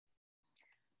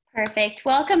Perfect.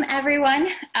 Welcome, everyone.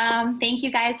 Thank you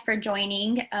guys for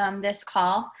joining this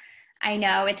call. I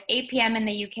know it's 8 p.m. in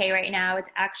the UK right now.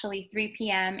 It's actually 3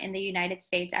 p.m. in the United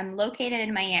States. I'm located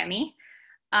in Miami.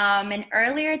 And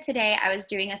earlier today, I was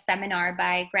doing a seminar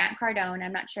by Grant Cardone.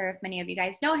 I'm not sure if many of you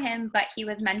guys know him, but he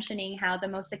was mentioning how the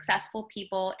most successful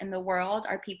people in the world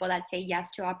are people that say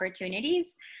yes to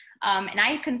opportunities. And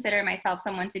I consider myself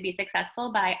someone to be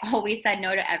successful, but I always said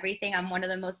no to everything. I'm one of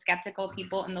the most skeptical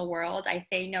people in the world. I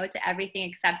say no to everything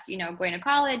except, going to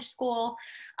college, school,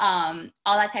 all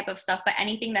that type of stuff. But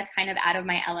anything that's kind of out of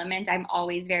my element, I'm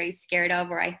always very scared of,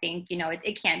 or I think,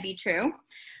 it can't be true.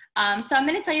 So I'm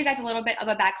going to tell you guys a little bit of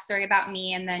a backstory about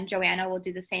me, and then Joanna will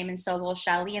do the same, and so will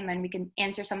Shelly, and then we can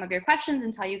answer some of your questions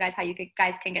and tell you guys how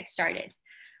guys can get started.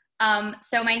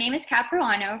 So my name is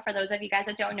Capuano, for those of you guys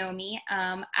that don't know me.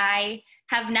 I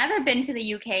have never been to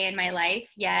the UK in my life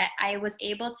yet. I was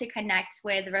able to connect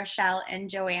with Rochelle and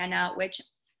Joanna, which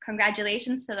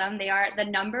congratulations to them. They are the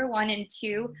number 1 and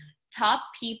 2 top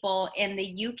people in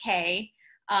the UK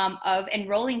of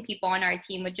enrolling people on our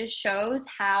team, which just shows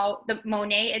how the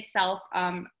Monet itself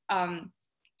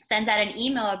sends out an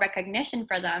email of recognition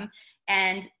for them.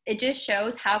 And it just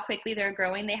shows how quickly they're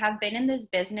growing. They have been in this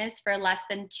business for less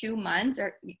than 2 months,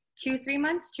 or 3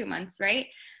 months, 2 months, right?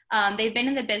 They've been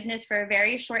in the business for a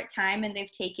very short time, and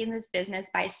they've taken this business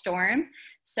by storm.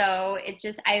 So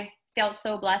I've felt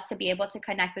so blessed to be able to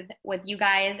connect with you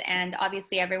guys, and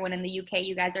obviously everyone in the UK.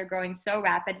 You guys are growing so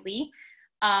rapidly.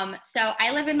 So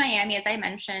I live in Miami, as I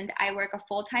mentioned. I work a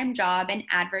full-time job in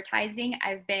advertising.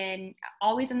 I've been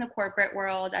always in the corporate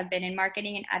world. I've been in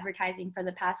marketing and advertising for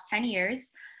the past 10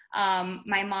 years.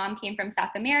 My mom came from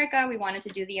South America. We wanted to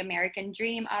do the American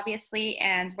dream, obviously,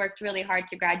 and worked really hard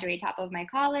to graduate top of my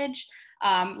college,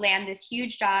 land this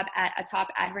huge job at a top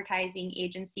advertising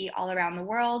agency all around the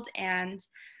world. And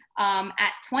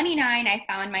at 29, I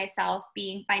found myself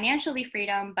being financially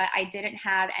freedom, but I didn't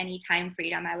have any time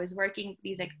freedom. I was working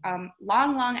these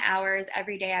long hours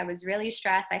every day. I was really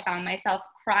stressed. I found myself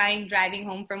crying, driving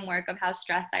home from work of how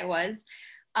stressed I was.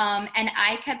 And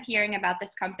I kept hearing about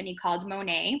this company called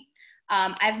Monet.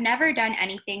 I've never done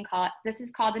anything this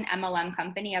is called an MLM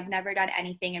company. I've never done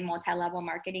anything in multi-level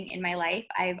marketing in my life.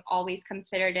 I've always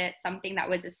considered it something that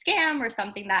was a scam, or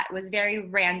something that was very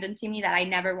random to me, that I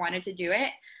never wanted to do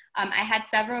it. I had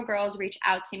several girls reach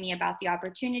out to me about the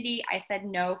opportunity. I said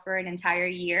no for an entire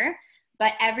year.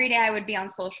 But every day I would be on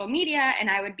social media, and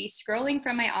I would be scrolling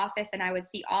from my office, and I would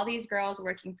see all these girls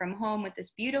working from home with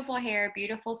this beautiful hair,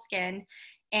 beautiful skin.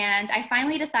 And I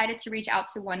finally decided to reach out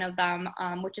to one of them,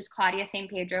 which is Claudia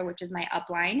St. Pedro, which is my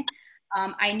upline.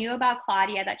 I knew about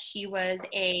Claudia that she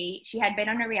had been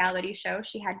on a reality show.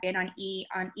 She had been on E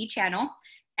Channel,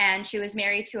 and she was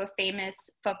married to a famous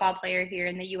football player here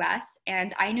in the US.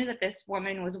 And I knew that this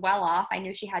woman was well off. I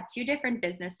knew she had 2 different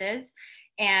businesses.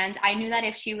 And I knew that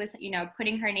if she was,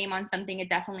 putting her name on something, it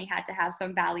definitely had to have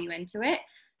some value into it.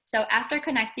 So after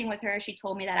connecting with her, she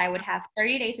told me that I would have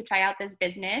 30 days to try out this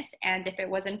business. And if it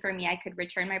wasn't for me, I could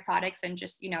return my products and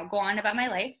just, go on about my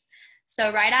life.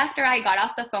 So right after I got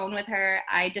off the phone with her,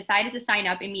 I decided to sign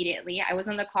up immediately. I was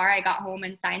in the car. I got home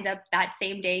and signed up that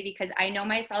same day, because I know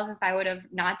myself, if I would have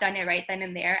not done it right then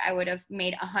and there, I would have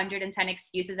made 110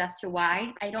 excuses as to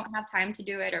why I don't have time to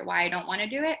do it, or why I don't want to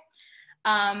do it.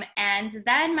 And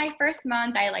then my first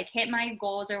month, I hit my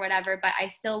goals or whatever, but I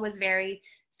still was very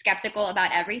skeptical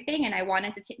about everything. And I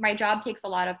wanted to my job takes a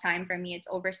lot of time for me. It's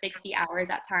over 60 hours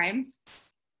at times.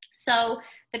 So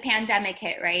the pandemic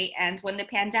hit, right? And when the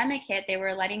pandemic hit, they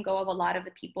were letting go of a lot of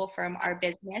the people from our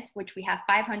business, which we have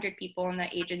 500 people in the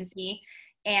agency.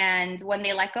 And when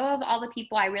they let go of all the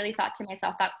people, I really thought to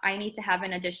myself that I need to have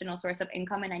an additional source of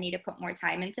income, and I need to put more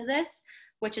time into this,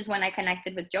 which is when I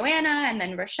connected with Joanna, and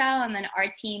then Rochelle, and then our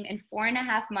team in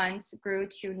 4.5 months grew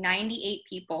to 98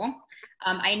 people.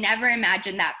 I never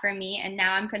imagined that for me. And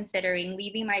now I'm considering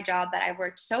leaving my job that I've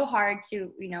worked so hard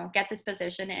to, get this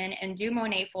position in, and do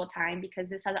Monet full time,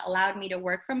 because this has allowed me to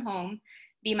work from home,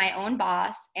 be my own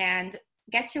boss, and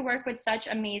get to work with such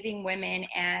amazing women.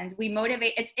 And we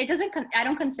motivate. I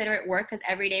don't consider it work, because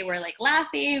every day we're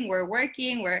laughing, we're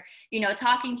working, we're,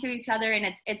 talking to each other.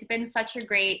 And it's been such a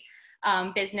great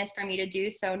business for me to do.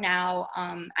 So now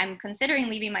I'm considering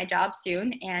leaving my job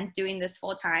soon and doing this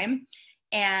full time.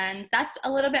 And that's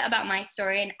a little bit about my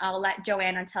story, and I'll let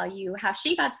Joanna tell you how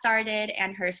she got started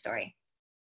and her story.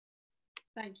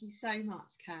 Thank you so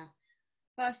much, Kat.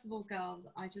 First of all, girls,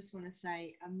 I just want to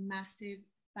say a massive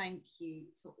thank you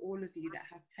to all of you that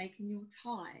have taken your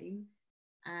time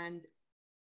and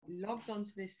logged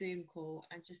onto this Zoom call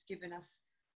and just given us,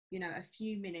 a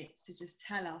few minutes to just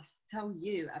tell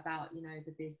you about,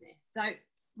 the business. So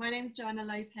My name is Joanna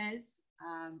Lopez.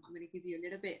 I'm going to give you a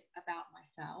little bit about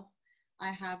myself.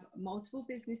 I have multiple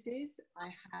businesses.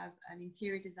 I have an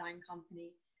interior design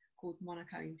company called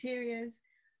Monaco Interiors.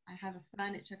 I have a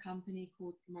furniture company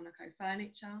called Monaco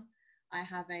Furniture. I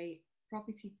have a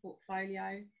property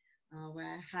portfolio where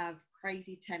I have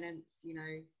crazy tenants,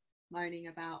 moaning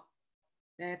about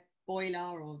their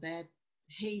boiler or their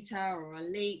heater or a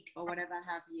leak or whatever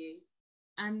have you.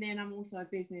 And then I'm also a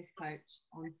business coach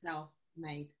on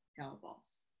Self-Made Girl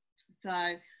Boss. So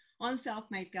on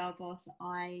Self-Made Girl Boss,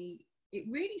 it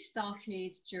really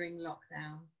started during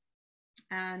lockdown,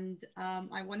 and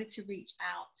I wanted to reach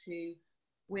out to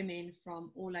women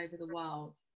from all over the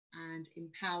world and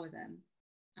empower them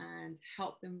and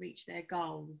help them reach their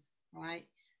goals, right?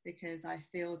 Because I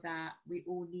feel that we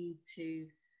all need to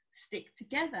stick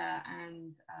together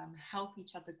and help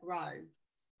each other grow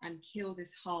and kill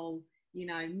this whole,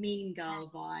 mean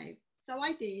girl vibe. So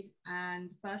I did.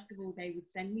 And first of all, they would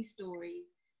send me stories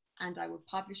and I would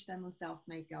publish them on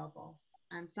Self-Made Girl Boss.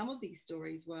 And some of these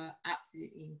stories were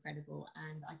absolutely incredible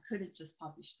and I couldn't just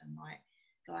publish them, right?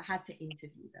 So I had to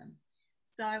interview them.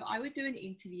 So I would do an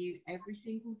interview every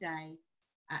single day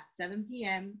at 7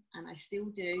 p.m. and I still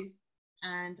do.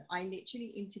 And I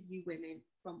literally interview women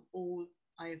from all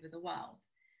over the world.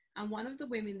 And one of the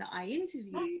women that I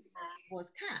interviewed was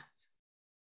Kat.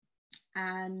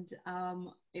 And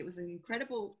it was an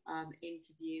incredible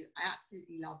interview. I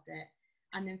absolutely loved it.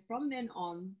 And then from then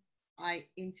on, I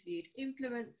interviewed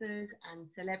influencers and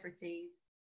celebrities.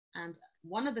 And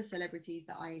one of the celebrities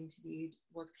that I interviewed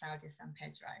was Claudia San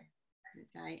Pedro.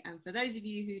 Okay. And for those of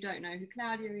you who don't know who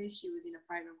Claudia is, she was in a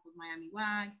program called Miami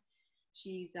Wags.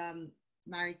 She's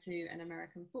married to an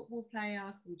American football player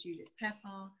called Julius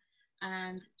Pepper.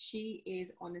 And she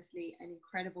is honestly an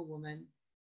incredible woman.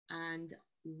 And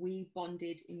we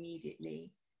bonded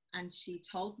immediately. And she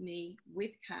told me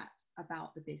with Kat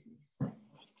about the business.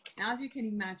 Now, as you can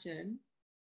imagine,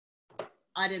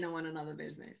 I didn't want another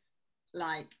business.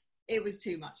 Like, it was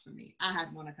too much for me. I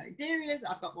had Monaco Interiors,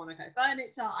 I've got Monaco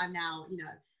Furniture. I'm now,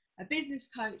 a business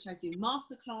coach. I do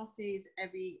masterclasses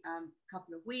every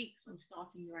couple of weeks on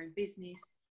starting your own business.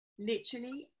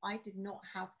 Literally, I did not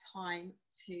have time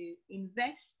to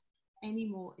invest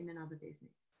anymore in another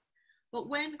business. But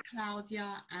when Claudia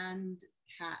and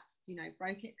Kat,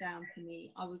 broke it down to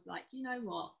me, I was like, you know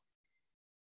what?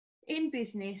 In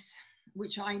business,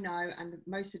 which I know, and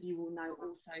most of you will know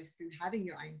also through having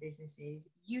your own businesses,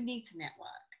 you need to network.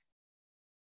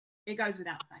 It goes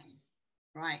without saying,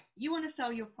 right? You want to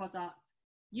sell your product,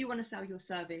 you want to sell your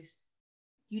service,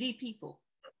 you need people,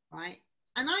 right?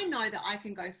 And I know that I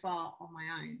can go far on my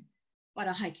own, but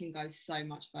I can go so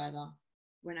much further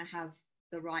when I have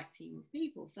the right team of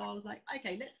people. So I was like,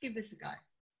 okay, let's give this a go.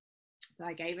 So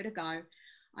I gave it a go.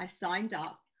 I signed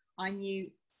up. I knew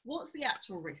what's the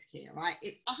actual risk here, right?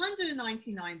 It's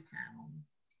 £199.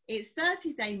 It's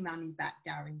 30-day money back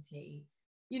guarantee.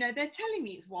 They're telling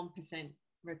me it's 1%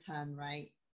 return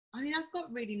rate. I mean, I've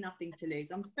got really nothing to lose.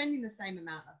 I'm spending the same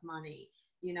amount of money,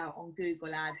 on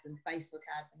Google ads and Facebook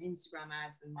ads and Instagram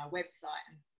ads and my website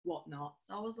and whatnot.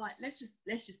 So I was like, let's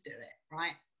just do it,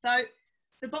 right? So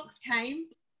the box came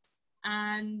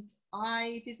and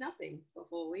I did nothing for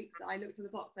 4 weeks. I looked at the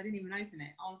box. I didn't even open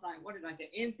it. I was like, what did I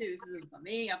get into? This isn't for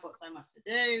me. I've got so much to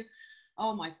do.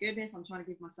 Oh my goodness. I'm trying to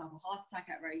give myself a heart attack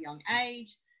at a very young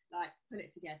age. Like, put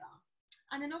it together.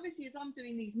 And then obviously as I'm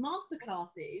doing these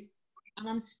masterclasses and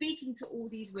I'm speaking to all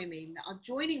these women that are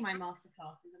joining my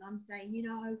masterclasses and I'm saying,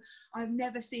 I've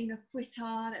never seen a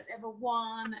quitter that's ever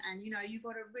won. And, you've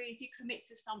got to really, if you commit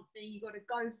to something, you've got to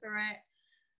go for it.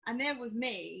 And there was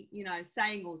me,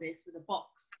 saying all this with a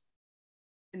box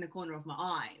in the corner of my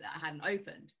eye that I hadn't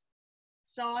opened.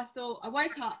 So I thought, I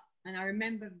woke up and I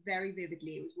remember very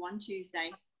vividly, it was one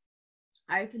Tuesday.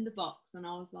 I opened the box and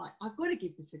I was like, I've got to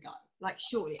give this a go. Like,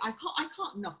 surely I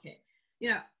can't knock it.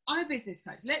 I'm a business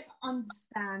coach. Let's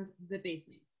understand the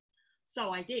business.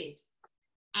 So I did.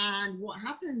 And what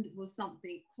happened was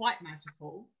something quite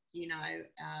magical.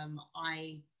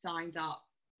 I signed up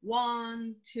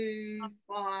 1, 2,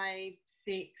 5,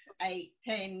 6, 8,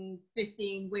 10,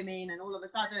 15 women, and all of a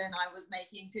sudden I was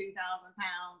making £2,000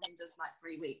 in just like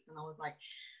 3 weeks. And I was like,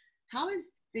 how is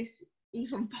this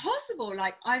even possible?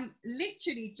 Like, I'm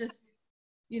literally just,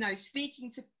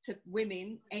 speaking to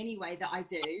women anyway that I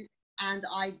do, and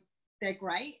they're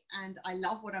great and I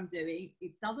love what I'm doing.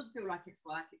 It doesn't feel like it's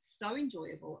work. It's so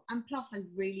enjoyable. And plus I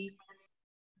really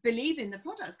believe in the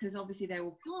products because obviously they're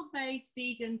all plant-based,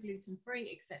 vegan,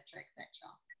 gluten-free, etc.,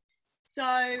 etc.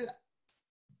 So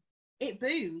it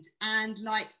boomed. And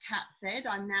like Kat said,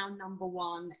 I'm now number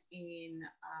one in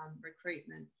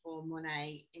recruitment for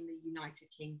Monet in the United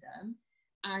Kingdom.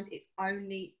 And it's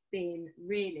only been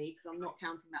really, because I'm not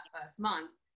counting that first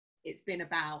month, it's been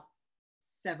about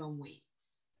 7 weeks.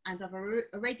 And I've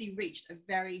already reached a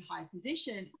very high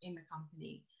position in the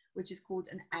company, which is called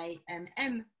an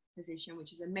AMM position,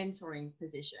 which is a mentoring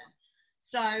position.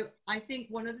 So I think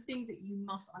one of the things that you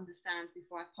must understand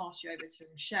before I pass you over to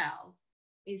Rochelle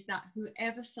is that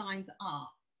whoever signs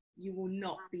up, you will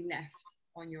not be left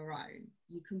on your own.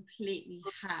 You completely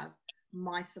have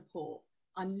my support,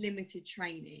 unlimited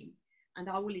training, and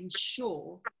I will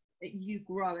ensure that you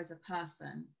grow as a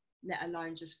person, let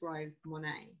alone just grow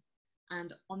Monet.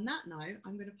 And on that note,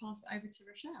 I'm going to pass it over to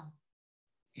Rochelle.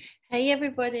 Hey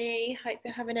everybody, hope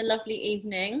you're having a lovely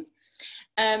evening.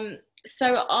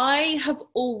 So I have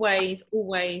always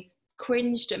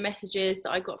cringed at messages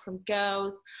that I got from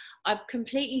girls. I've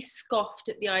completely scoffed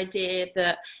at the idea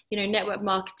that, you know, network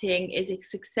marketing is a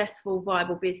successful,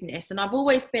 viable business. And I've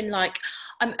always been like,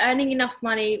 I'm earning enough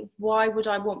money, why would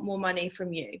I want more money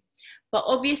from you? But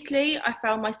obviously I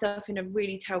found myself in a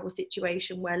really terrible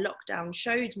situation where lockdown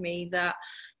showed me that,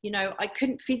 you know, I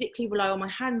couldn't physically rely on my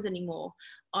hands anymore.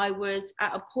 I was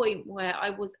at a point where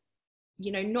I was,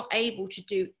 you know, not able to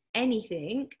do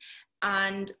anything,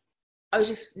 and I was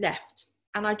just left.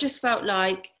 And I just felt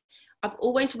like I've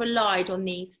always relied on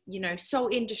these, you know, sole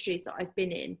industries that I've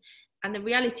been in. And the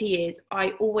reality is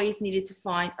I always needed to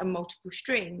find a multiple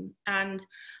stream. And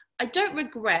I don't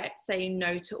regret saying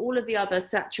no to all of the other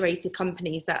saturated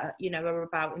companies that, you know, are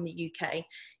about in the UK.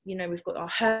 You know, we've got our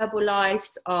Herbalife,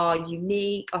 our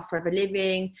Unique, our Forever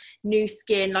Living, New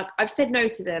Skin. Like, I've said no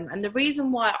to them. And the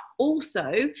reason why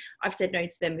also I've said no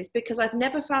to them is because I've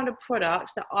never found a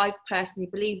product that I've personally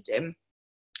believed in.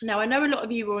 Now, I know a lot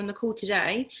of you were on the call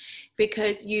today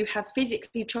because you have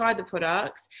physically tried the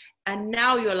products and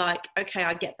now you're like, okay,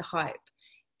 I get the hype.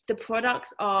 The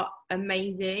products are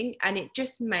amazing and it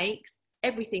just makes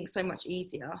everything so much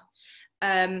easier.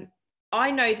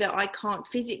 I know that I can't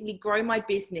physically grow my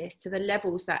business to the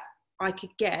levels that I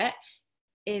could get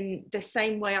in the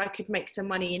same way I could make the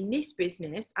money in this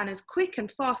business and as quick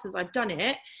and fast as I've done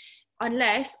it,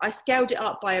 unless I scaled it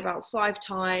up by about 5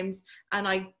 times and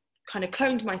I kind of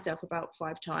cloned myself about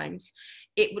 5 times.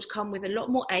 It would come with a lot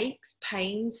more aches,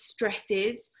 pains,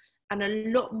 stresses, and a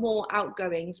lot more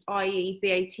outgoings, i.e.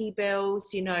 VAT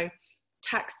bills, you know,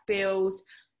 tax bills,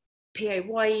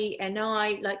 PAYE,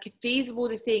 NI, like these are all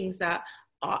the things that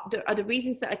are the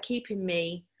reasons that are keeping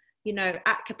me, you know,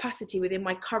 at capacity within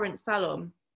my current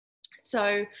salon.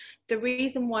 So the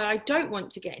reason why I don't want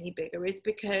to get any bigger is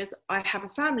because I have a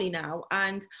family now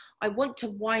and I want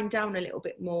to wind down a little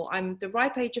bit more. I'm the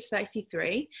ripe age of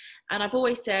 33 and I've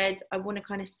always said I want to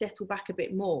kind of settle back a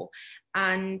bit more.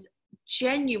 And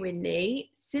genuinely,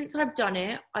 since I've done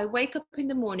it, I wake up in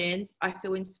the mornings, I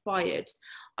feel inspired.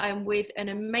 I'm with an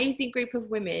amazing group of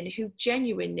women who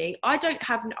genuinely,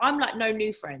 I'm like no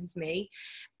new friends, me.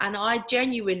 And I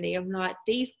genuinely am like,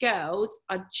 these girls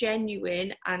are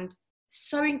genuine and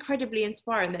so incredibly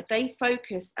inspiring that they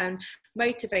focus and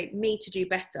motivate me to do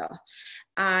better.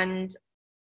 And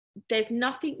there's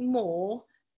nothing more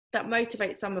that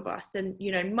motivates some of us than,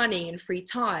 you know, money and free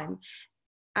time.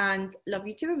 And love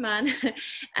you too, man.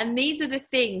 And these are the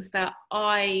things that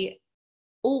I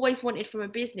always wanted from a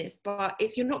business, but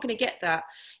you're not going to get that.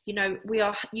 You know,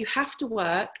 you have to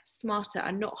work smarter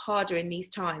and not harder in these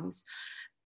times.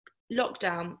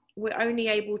 Lockdown, we're only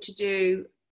able to do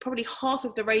probably half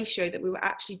of the ratio that we were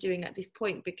actually doing at this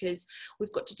point because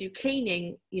we've got to do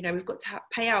cleaning, you know, we've got to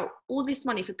pay out all this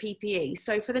money for PPE.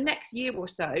 So for the next year or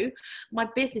so, my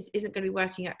business isn't going to be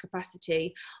working at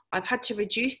capacity. I've had to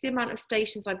reduce the amount of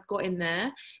stations I've got in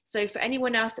there. So for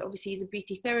anyone else that obviously is a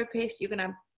beauty therapist, you're going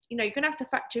to have to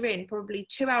factor in probably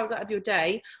 2 hours out of your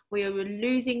day where you're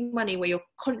losing money, where you're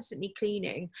constantly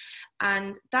cleaning.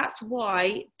 And that's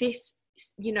why this,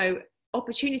 you know,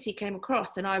 opportunity came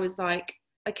across and I was like,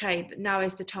 okay, but now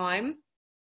is the time.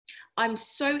 I'm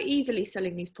so easily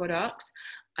selling these products.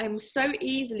 I'm so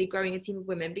easily growing a team of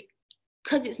women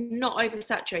because it's not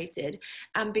oversaturated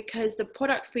and because the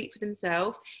products speak for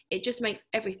themselves. It just makes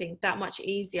everything that much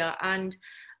easier. And,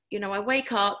 you know, I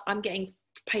wake up, I'm getting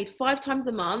paid 5 times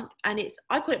a month and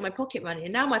I call it my pocket money.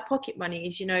 And now my pocket money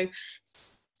is, you know,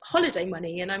 holiday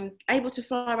money and I'm able to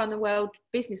fly around the world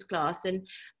business class. And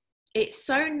it's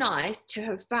so nice to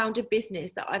have found a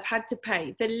business that I've had to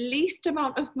pay the least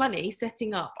amount of money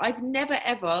setting up. I've never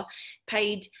ever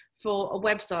paid for a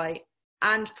website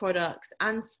and products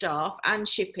and staff and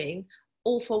shipping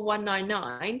all for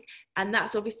 $199, and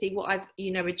that's obviously what I've,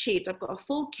 you know, achieved. I've got a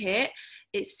full kit,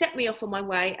 it's set me off on my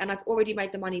way, and I've already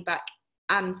made the money back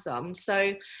and some.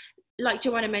 So like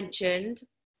Joanna mentioned,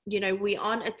 you know, we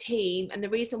aren't a team, and the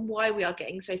reason why we are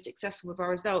getting so successful with our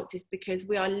results is because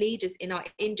we are leaders in our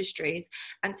industries,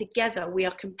 and together we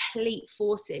are complete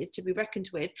forces to be reckoned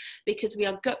with, because we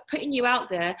are putting you out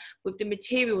there with the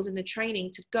materials and the training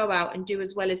to go out and do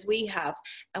as well as we have,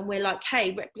 and we're like,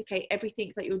 hey, replicate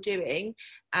everything that you're doing.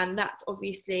 And that's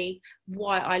obviously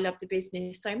why I love the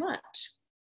business so much.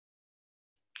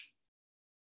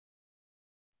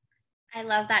 I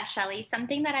love that, Shelly.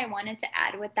 Something that I wanted to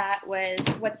add with that was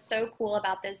what's so cool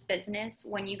about this business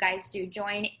when you guys do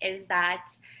join is that,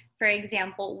 for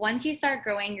example, once you start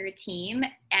growing your team,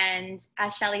 and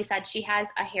as Shelly said, she has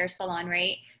a hair salon,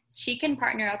 right? She can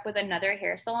partner up with another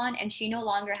hair salon and she no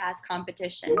longer has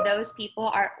competition. Those people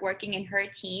are working in her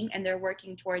team and they're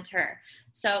working towards her.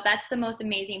 So that's the most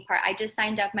amazing part. I just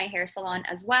signed up my hair salon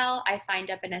as well. I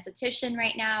signed up an esthetician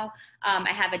right now. I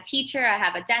have a teacher, I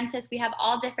have a dentist. We have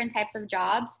all different types of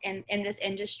jobs in this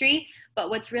industry. But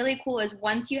what's really cool is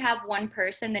once you have one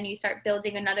person, then you start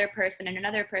building another person and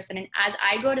another person. And as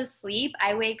I go to sleep,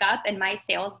 I wake up and my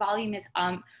sales volume is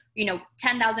you know,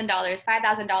 $10,000,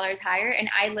 $5,000 higher. And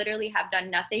I literally have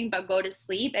done nothing but go to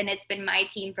sleep. And it's been my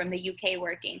team from the UK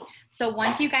working. So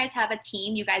once you guys have a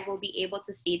team, you guys will be able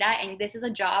to see that. And this is a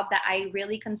job that I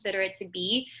really consider it to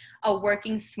be a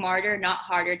working smarter, not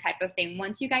harder type of thing.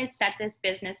 Once you guys set this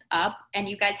business up and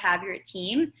you guys have your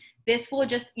team, this will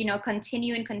just, you know,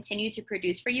 continue to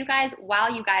produce for you guys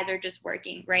while you guys are just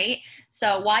working, right?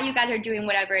 So while you guys are doing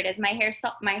whatever it is, my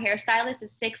hairstylist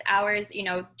is 6 hours, you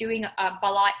know, doing a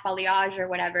balayage or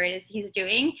whatever it is he's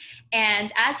doing.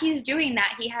 And as he's doing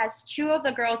that, he has two of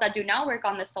the girls that do not work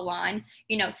on the salon,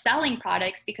 you know, selling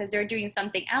products because they're doing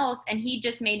something else. And he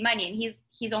just made money. And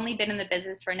he's only been in the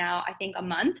business for now, I think, a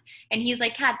month. And he's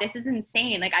like, Kat, this is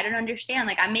insane. Like, I don't understand.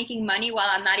 Like, I'm making money while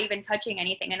I'm not even touching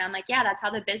anything. And I'm like, yeah, that's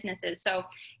how the business is. So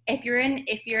if you're an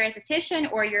esthetician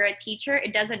or you're a teacher,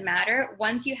 it doesn't matter.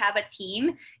 Once you have a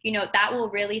team, you know, that will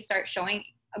really start showing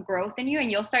a growth in you and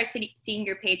you'll start seeing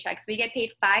your paychecks. We get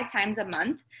paid 5 times a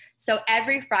month. So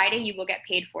every Friday you will get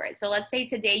paid for it. So let's say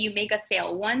today you make a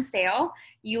sale, one sale,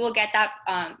 you will get that,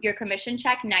 your commission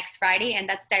check next Friday, and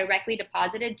that's directly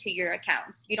deposited to your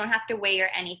account. You don't have to wait or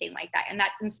anything like that.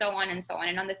 And so on and so on.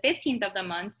 And on the 15th of the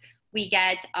month, we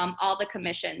get all the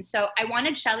commissions. So I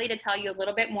wanted Shelly to tell you a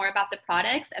little bit more about the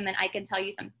products, and then I can tell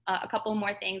you a couple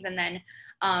more things, and then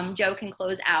Joe can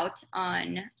close out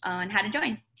on how to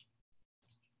join.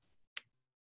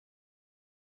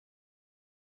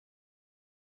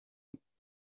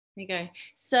 There you go.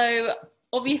 So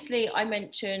obviously I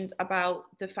mentioned about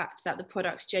the fact that the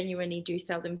products genuinely do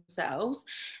sell themselves.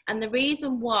 And the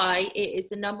reason why it is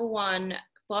the #1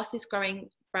 fastest growing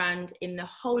brand in the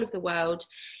whole of the world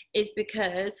is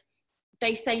because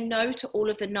they say no to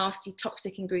all of the nasty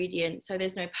toxic ingredients. So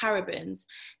there's no parabens,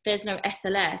 there's no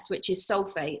SLS, which is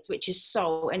sulfates, which is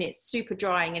salt, and it's super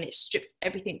drying and it strips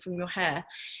everything from your hair.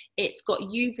 It's got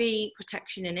UV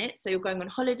protection in it. So you're going on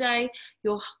holiday,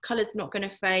 your color's not going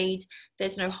to fade.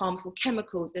 There's no harmful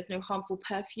chemicals. There's no harmful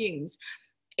perfumes.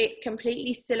 It's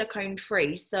completely silicone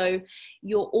free. So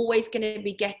you're always going to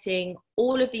be getting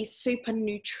all of these super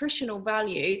nutritional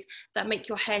values that make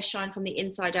your hair shine from the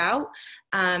inside out.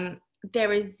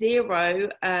 There is zero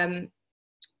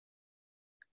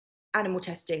animal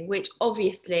testing, which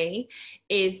obviously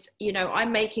is, you know,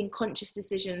 I'm making conscious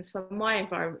decisions for my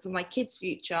environment, for my kids'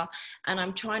 future, and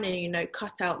I'm trying to, you know,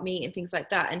 cut out meat and things like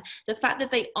that. And the fact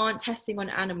that they aren't testing on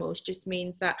animals just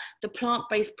means that the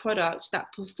plant-based product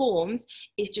that performs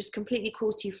is just completely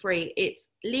cruelty-free. It's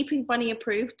Leaping Bunny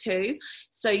approved too,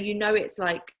 so you know it's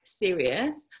like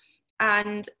serious.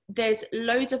 And there's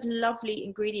loads of lovely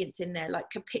ingredients in there, like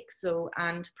Capixyl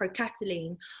and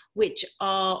Procataline, which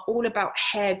are all about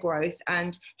hair growth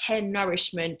and hair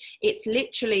nourishment. It's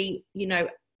literally, you know,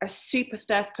 a super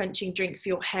thirst quenching drink for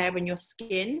your hair and your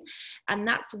skin. And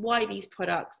that's why these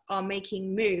products are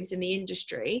making moves in the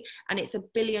industry. And it's $1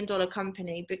 billion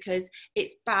company because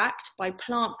it's backed by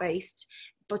plant-based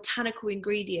botanical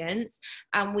ingredients.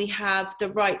 And we have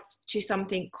the rights to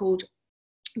something called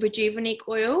Rejuvenate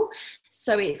oil.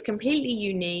 So it's completely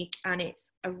unique and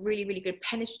it's a really, really good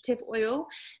penetrative oil.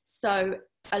 So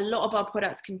a lot of our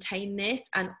products contain this,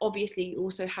 and obviously you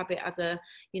also have it as a,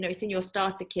 you know, it's in your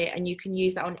starter kit and you can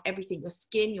use that on everything, your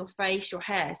skin, your face, your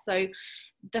hair. So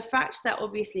the fact that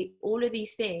obviously all of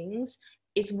these things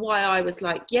is why I was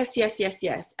like, yes, yes, yes,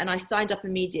 yes. And I signed up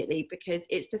immediately because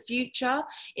it's the future.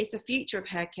 It's the future of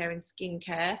hair care and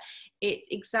skincare. It's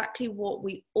exactly what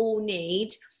we all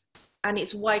need. and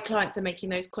it's why clients are making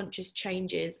those conscious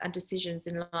changes and decisions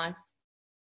in life.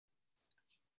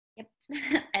 Yep.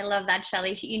 I love that,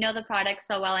 Shelly. You know the product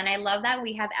so well. And I love that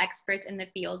we have experts in the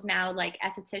fields now, like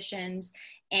estheticians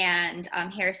and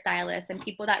hairstylists and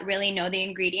people that really know the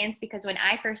ingredients. Because when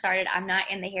I first started, I'm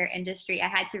not in the hair industry. I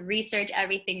had to research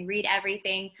everything, read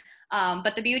everything.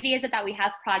 But the beauty is that we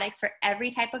have products for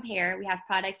every type of hair. We have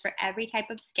products for every type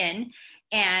of skin.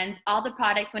 And all the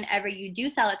products, whenever you do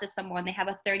sell it to someone, they have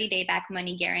a 30-day back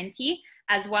money guarantee,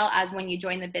 as well as when you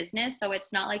join the business. So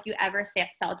it's not like you ever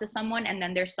sell to someone and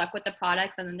then they're stuck with the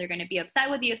products and then they're going to be upset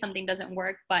with you if something doesn't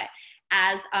work. But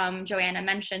as Joanna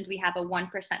mentioned, we have a 1%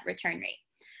 return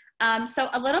rate. So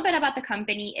a little bit about the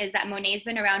company is that Monat's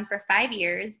been around for 5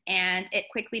 years, and it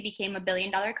quickly became $1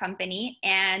 billion company.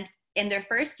 And in their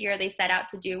first year, they set out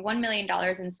to do $1 million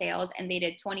in sales, and they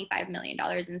did $25 million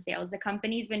in sales. The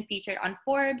company's been featured on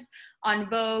Forbes, on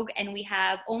Vogue, and we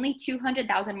have only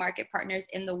 200,000 market partners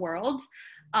in the world.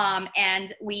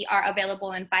 And we are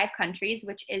available in 5 countries,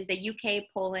 which is the UK,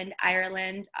 Poland,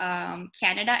 Ireland,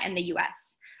 Canada, and the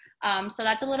US. So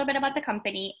that's a little bit about the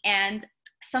company. And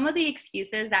some of the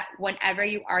excuses that whenever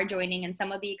you are joining, and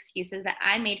some of the excuses that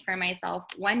I made for myself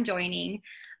when joining,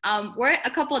 were a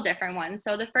couple different ones.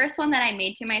 So the first one that I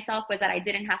made to myself was that I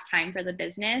didn't have time for the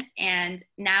business. And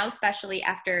now, especially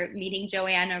after meeting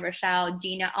Joanna, Rochelle,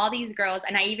 Gina, all these girls,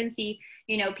 and I even see,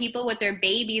 you know, people with their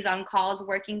babies on calls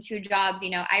working 2 jobs, you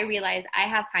know, I realize I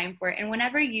have time for it. And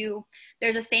whenever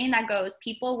there's a saying that goes,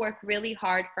 people work really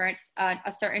hard for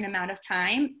a certain amount of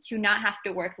time to not have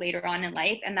to work later on in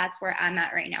life. And that's where I'm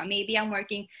at right now. Maybe I'm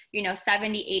working, you know,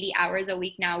 70, 80 hours a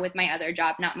week now with my other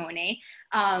job, not Monat.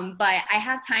 But I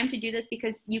have time to do this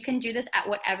because you can do this at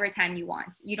whatever time you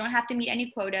want. You don't have to meet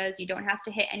any quotas. You don't have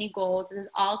to hit any goals. This is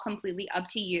all completely up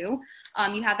to you.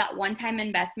 You have that one-time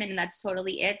investment, and that's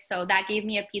totally it. So that gave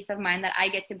me a peace of mind that I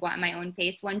get to go at my own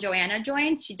pace. When Joanna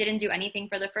joined, she didn't do anything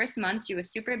for the first month. She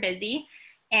was super busy.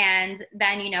 And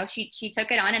then, you know, she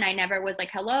took it on, and I never was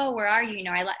like, hello, where are you? You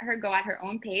know, I let her go at her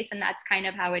own pace, and that's kind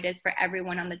of how it is for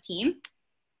everyone on the team.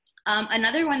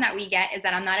 Another one that we get is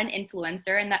that I'm not an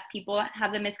influencer, and that people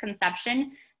have the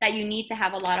misconception that you need to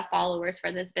have a lot of followers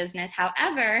for this business.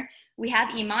 However, we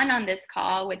have Iman on this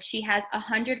call, which she has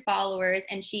 100 followers,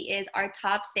 and she is our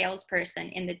top salesperson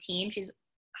in the team.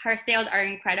 Her sales are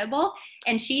incredible.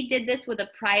 And she did this with a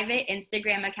private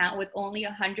Instagram account with only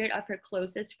 100 of her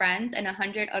closest friends and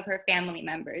 100 of her family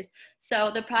members.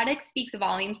 So the product speaks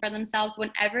volumes for themselves.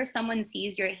 Whenever someone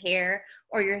sees your hair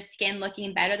or your skin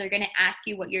looking better, they're going to ask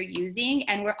you what you're using.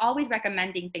 And we're always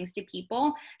recommending things to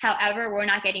people. However, we're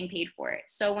not getting paid for it.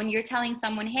 So when you're telling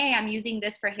someone, hey, I'm using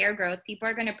this for hair growth, people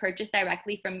are going to purchase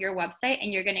directly from your website,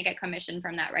 and you're going to get commission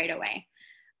from that right away.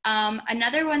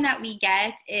 Another one that we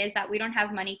get is that we don't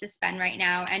have money to spend right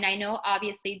now. And I know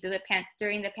obviously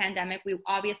during the pandemic, we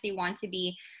obviously want to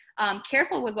be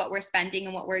careful with what we're spending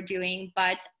and what we're doing.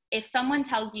 But if someone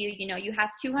tells you, you know, you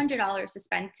have $200 to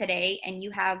spend today, and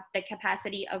you have the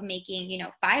capacity of making, you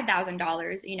know,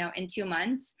 $5,000, you know, in 2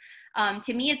 months,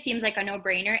 to me, it seems like a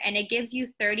no-brainer, and it gives you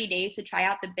 30 days to try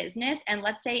out the business. And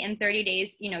let's say in 30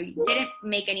 days, you know, you didn't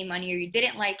make any money, or you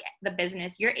didn't like the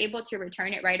business, you're able to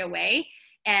return it right away.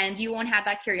 And you won't have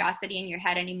that curiosity in your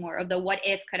head anymore of the what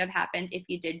if could have happened if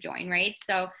you did join, right?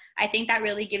 So I think that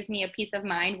really gives me a peace of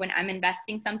mind when I'm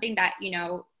investing something that, you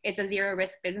know, it's a zero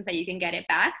risk business that you can get it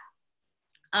back.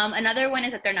 Another one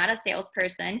is that they're not a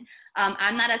salesperson.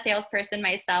 I'm not a salesperson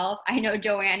myself. I know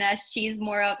Joanna, she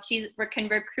can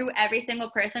recruit every single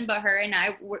person, but her and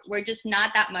I, we're just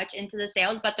not that much into the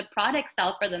sales, but the products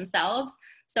sell for themselves.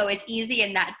 So it's easy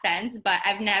in that sense, but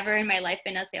I've never in my life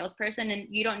been a salesperson, and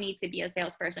you don't need to be a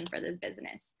salesperson for this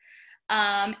business.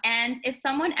 And if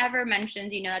someone ever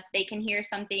mentions, you know, that they can hear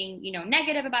something, you know,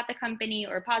 negative about the company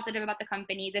or positive about the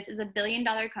company, this is a $1 billion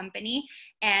company,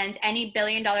 and any $1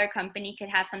 billion company could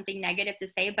have something negative to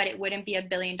say, but it wouldn't be a $1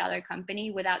 billion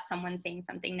company without someone saying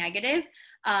something negative.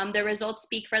 The results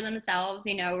speak for themselves.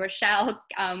 You know, Rochelle,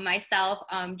 myself,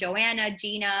 Joanna,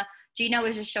 Gina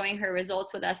was just showing her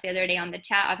results with us the other day on the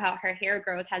chat of how her hair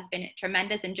growth has been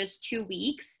tremendous in just 2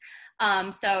 weeks.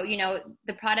 So, you know,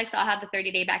 the products all have the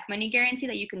 30-day back money guarantee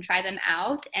that you can try them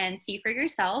out and see for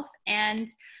yourself. And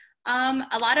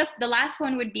the last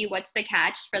one would be, what's the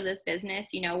catch for this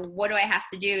business? You know, what do I have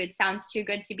to do? It sounds too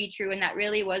good to be true. And that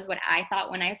really was what I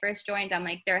thought when I first joined. I'm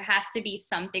like, there has to be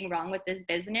something wrong with this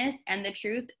business. And the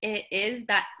truth is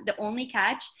that the only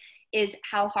catch is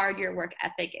how hard your work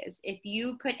ethic is. If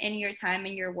you put in your time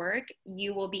and your work,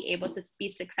 you will be able to be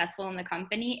successful in the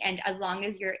company. And as long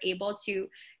as you're able to,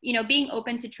 being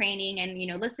open to training and,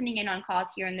 listening in on calls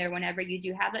here and there whenever you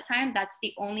do have the time, that's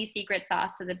the only secret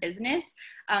sauce to the business.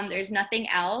 There's nothing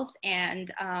else. And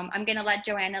I'm going to let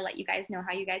Joanna let you guys know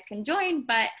how you guys can join,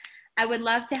 but I would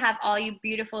love to have all you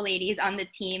beautiful ladies on the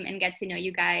team and get to know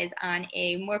you guys on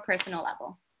a more personal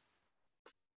level.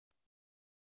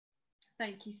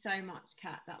 Thank you so much,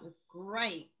 Kat. That was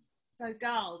great. So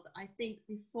girls, I think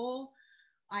before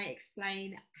I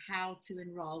explain how to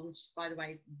enroll, which is, by the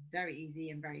way, very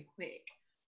easy and very quick,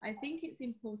 I think it's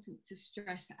important to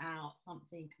stress out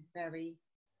something very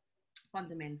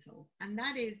fundamental. And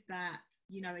that is that,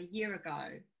 a year ago,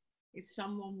 if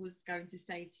someone was going to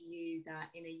say to you that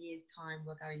in a year's time,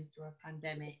 we're going through a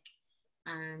pandemic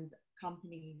and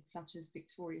companies such as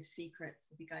Victoria's Secret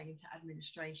will be going into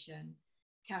administration,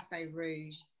 Cafe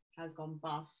Rouge has gone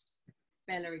bust,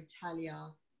 Bella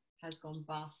Italia has gone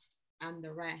bust, and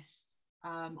the rest,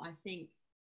 I think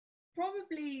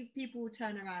probably people will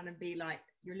turn around and be like,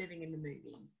 you're living in the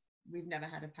movies. We've never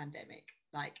had a pandemic.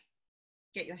 Like,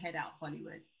 get your head out,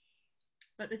 Hollywood.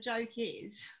 But the joke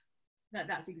is that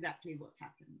that's exactly what's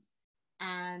happened.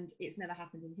 And it's never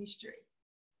happened in history.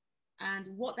 And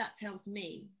what that tells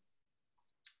me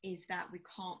is that we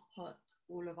can't put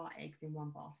all of our eggs in one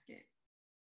basket.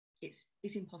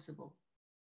 It's impossible.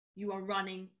 You are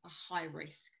running a high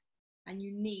risk and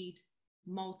you need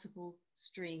multiple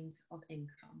streams of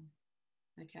income.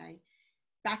 Okay.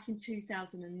 Back in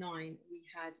 2009, we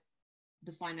had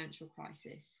the financial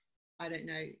crisis. I don't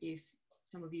know if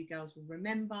some of you girls will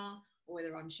remember or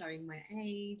whether I'm showing my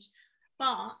age,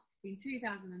 but in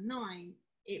 2009,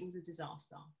 it was a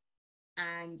disaster.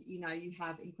 And, you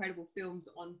have incredible films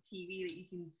on TV that you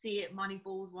can see it.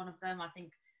 Moneyball's one of them, I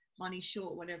think. Money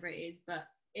Short, whatever it is, but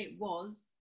it was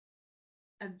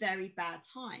a very bad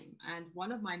time. And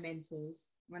one of my mentors,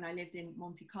 when I lived in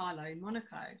Monte Carlo in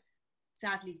Monaco,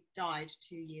 sadly died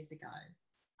 2 years ago,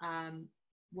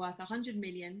 worth 100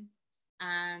 million.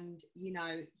 And,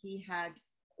 he had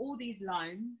all these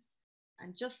loans.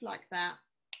 And just like that,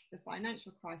 the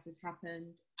financial crisis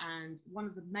happened. And one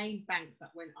of the main banks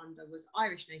that went under was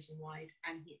Irish Nationwide.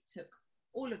 And it took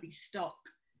all of his stock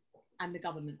and the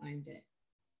government owned it.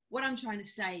 What I'm trying to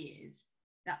say is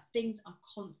that things are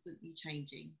constantly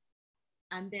changing,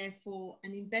 and therefore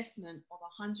an investment of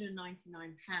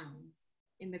 £199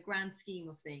 in the grand scheme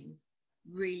of things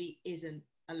really isn't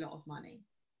a lot of money.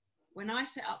 When I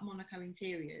set up Monaco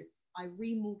Interiors, I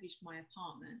remortgaged my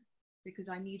apartment because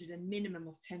I needed a minimum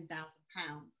of £10,000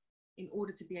 in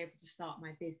order to be able to start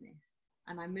my business.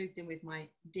 And I moved in with my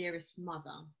dearest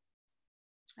mother.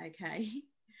 Okay.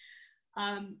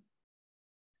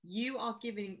 You are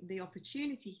giving the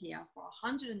opportunity here for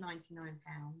 £199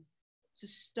 to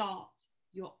start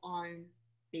your own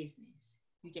business.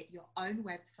 You get your own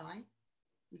website,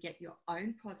 you get your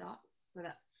own products. So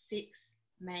that's 6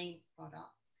 main products,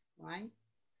 right?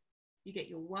 You get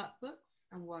your workbooks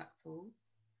and work tools.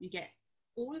 You get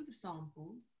all of the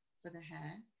samples for the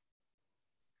hair,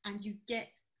 and you get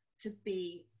to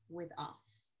be with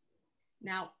us.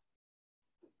 Now,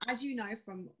 as you know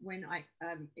from when I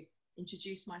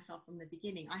introduced myself from the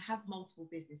beginning, I have multiple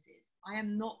businesses. I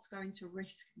am not going to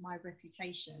risk my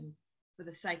reputation for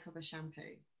the sake of a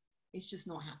shampoo. It's just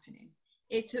not happening.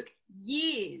 It took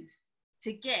years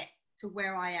to get to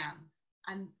where I am,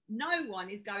 and no one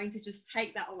is going to just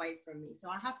take that away from me. So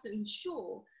I have to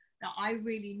ensure that I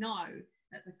really know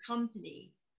that the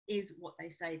company is what they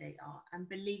say they are. And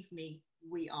believe me,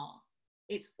 we are.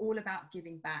 It's all about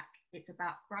giving back. It's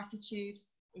about gratitude.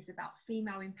 It's about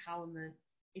female empowerment.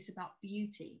 It's about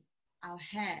beauty, our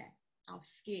hair, our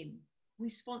skin. We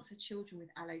sponsor children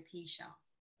with alopecia,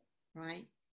 right?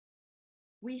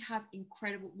 We have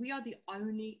incredible, we are the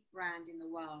only brand in the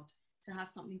world to have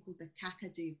something called the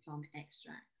Kakadu plum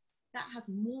extract. That has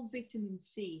more vitamin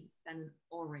C than an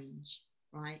orange,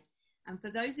 right? And for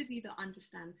those of you that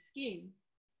understand skin,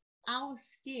 our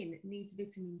skin needs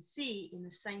vitamin C in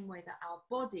the same way that our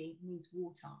body needs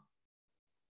water.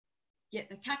 Yet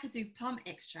the Kakadu plum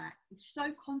extract is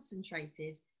so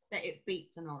concentrated that it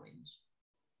beats an orange.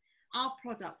 Our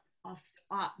products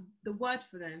are the word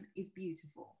for them is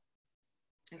beautiful.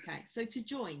 Okay, so to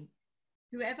join,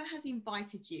 whoever has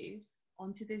invited you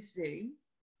onto this Zoom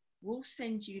will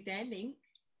send you their link,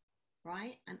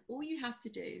 right? And all you have to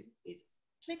do is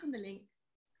click on the link,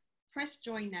 press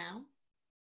join now,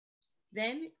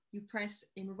 then you press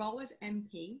enroll as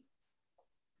MP,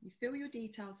 you fill your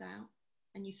details out,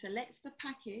 and you select the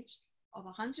package of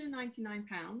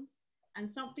 £199 And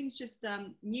something's just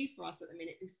new for us at the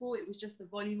minute. Before it was just the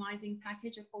volumizing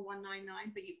package of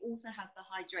 4199, but you also have the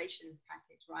hydration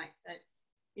package, right? So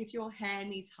if your hair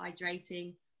needs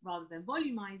hydrating rather than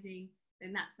volumizing,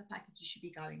 then that's the package you should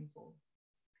be going for.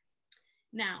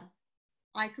 Now,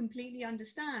 I completely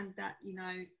understand that, you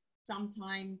know,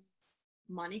 sometimes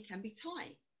money can be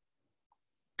tight.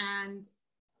 And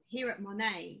here at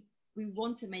Monat, we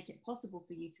want to make it possible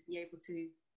for you to be able to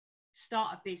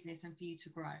start a business and for you to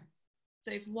grow.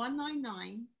 So if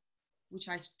 199, which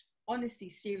I honestly,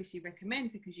 seriously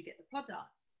recommend because you get the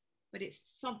products, but it's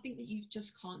something that you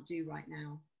just can't do right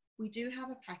now. We do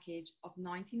have a package of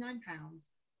 £99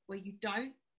 where you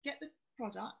don't get the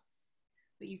products,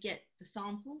 but you get the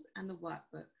samples and the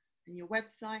workbooks and your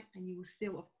website, and you will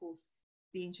still, of course,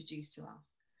 be introduced to us.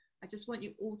 I just want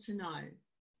you all to know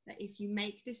that if you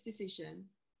make this decision,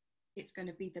 it's going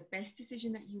to be the best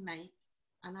decision that you make.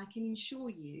 And I can assure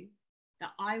you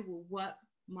that I will work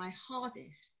my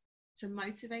hardest to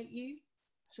motivate you,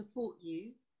 support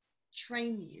you,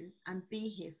 train you, and be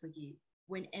here for you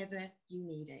whenever you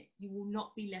need it. You will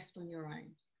not be left on your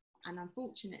own. And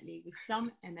unfortunately, with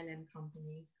some MLM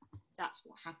companies, that's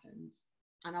what happens.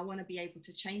 And I want to be able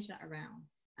to change that around.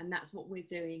 And that's what we're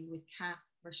doing with Kat,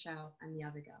 Rochelle, and the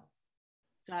other girls.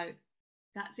 So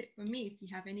that's it from me. If you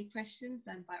have any questions,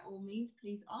 then by all means,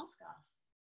 please ask us.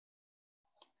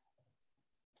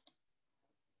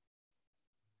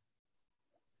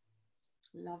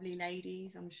 Lovely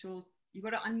ladies. I'm sure you've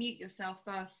got to unmute yourself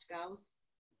first, girls.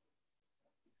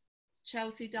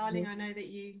 Chelsea, darling, I know that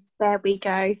you... There we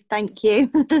go. Thank you.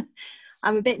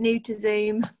 I'm a bit new to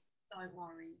Zoom. Don't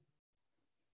worry.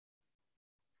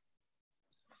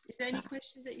 Is there any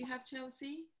questions that you have,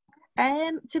 Chelsea?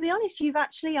 To be honest, you've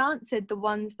actually answered the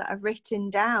ones that I've written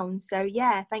down. So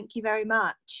yeah, thank you very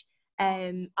much.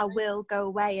 I will go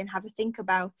away and have a think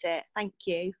about it. Thank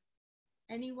you.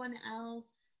 Anyone else?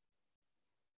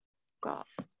 Got,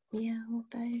 yeah, all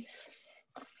those.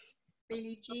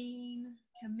 Billie Jean,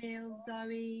 Camille,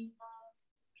 Zoe.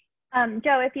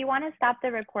 Joe, if you want to stop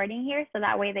the recording here so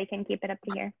that way they can keep it up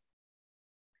to here.